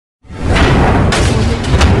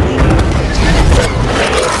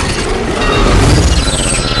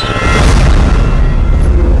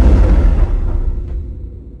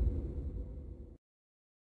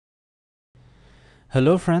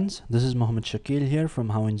Hello friends, this is Mohammed Shakil here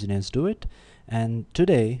from How Engineers Do It, and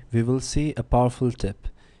today we will see a powerful tip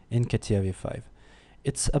in Catia V5.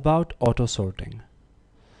 It's about auto sorting.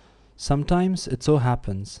 Sometimes it so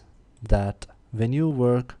happens that when you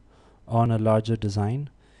work on a larger design,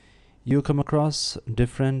 you come across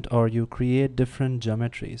different or you create different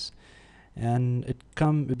geometries, and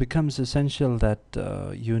it becomes essential that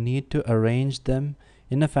you need to arrange them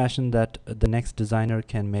in a fashion that the next designer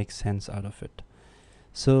can make sense out of it.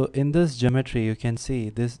 So in this geometry you can see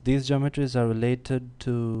these geometries are related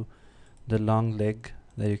to the long leg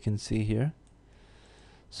that you can see here.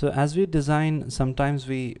 So as we design, sometimes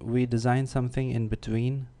we design something in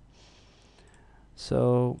between,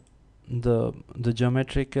 so the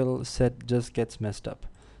geometrical set just gets messed up.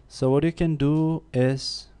 So what you can do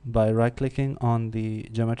is, by right clicking on the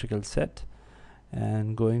geometrical set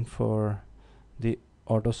and going for the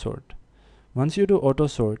auto sort. Once you do auto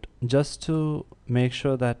sort, just to make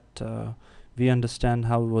sure that we understand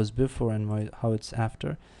how it was before and how it's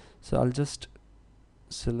after, so I'll just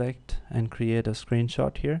select and create a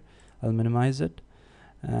screenshot here. I'll minimize it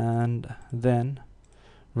and then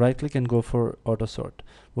right click and go for auto sort.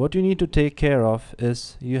 What you need to take care of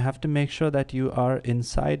is you have to make sure that you are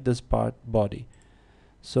inside this part body.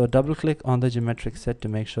 So double click on the geometric set to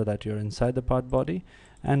make sure that you're inside the part body,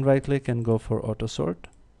 and right click and go for auto sort.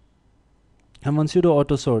 And once you do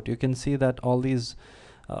auto sort, you can see that all these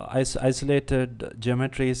isolated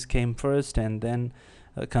geometries came first, and then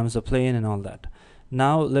comes a plane and all that.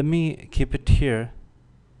 Now let me keep it here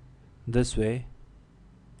this way,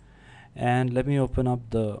 and let me open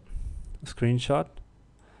up the screenshot,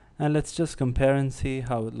 and let's just compare and see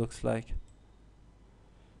how it looks like.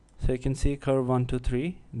 So you can see curve 1, 2,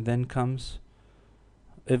 3, then comes,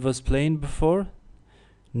 it was plane before,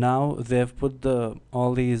 now they've put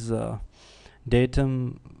all these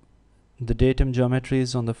datum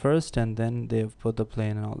geometries on the first, and then they've put the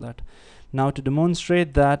plane and all that. Now to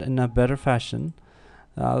demonstrate that in a better fashion,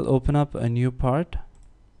 I'll open up a new part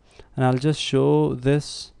and I'll just show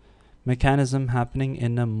this mechanism happening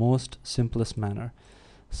in a most simplest manner.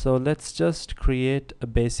 So let's just create a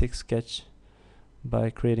basic sketch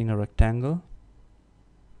by creating a rectangle.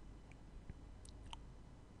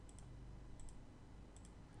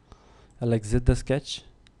 I'll exit the sketch.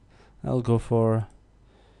 I'll go for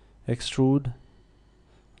extrude.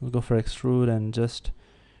 I'll go for extrude and just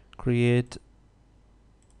create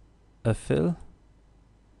a fill.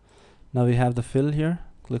 Now we have the fill here.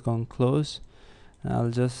 Click on close, and I'll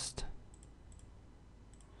just,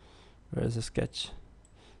 where's the sketch?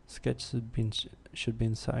 Sketch should be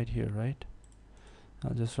inside here, right?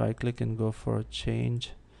 I'll just right click and go for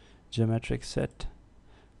change geometric set.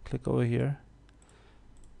 Click over here.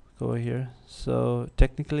 Over here. So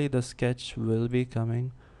technically the sketch will be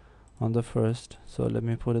coming on the first, so let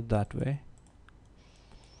me put it that way.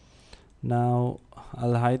 Now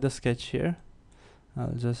I'll hide the sketch here.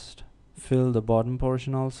 I'll just fill the bottom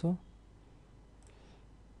portion also.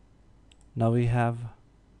 Now we have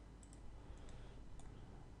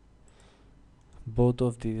both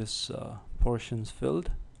of these portions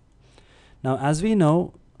filled. Now as we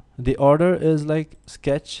know, the order is like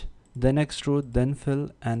sketch, then extrude, then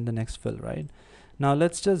fill, and the next fill, right? Now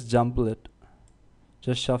let's just jumble it,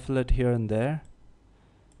 just shuffle it here and there.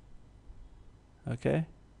 Okay,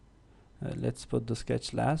 let's put the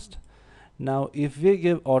sketch last. Now if we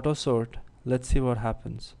give auto sort, let's see what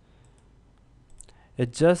happens.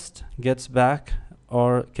 It just gets back,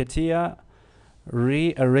 or Catia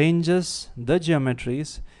rearranges the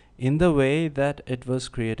geometries in the way that it was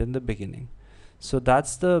created in the beginning. So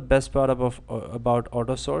that's the best part about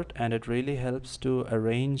auto sort, and it really helps to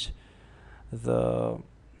arrange the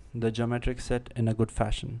geometric set in a good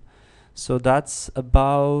fashion. So that's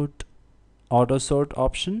about auto sort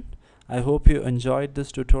option. I hope you enjoyed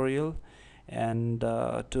this tutorial, and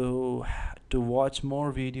to watch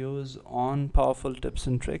more videos on powerful tips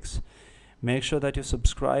and tricks, make sure that you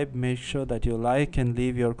subscribe, make sure that you like and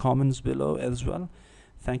leave your comments below as well.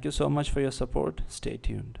 Thank you so much for your support. Stay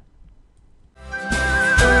tuned.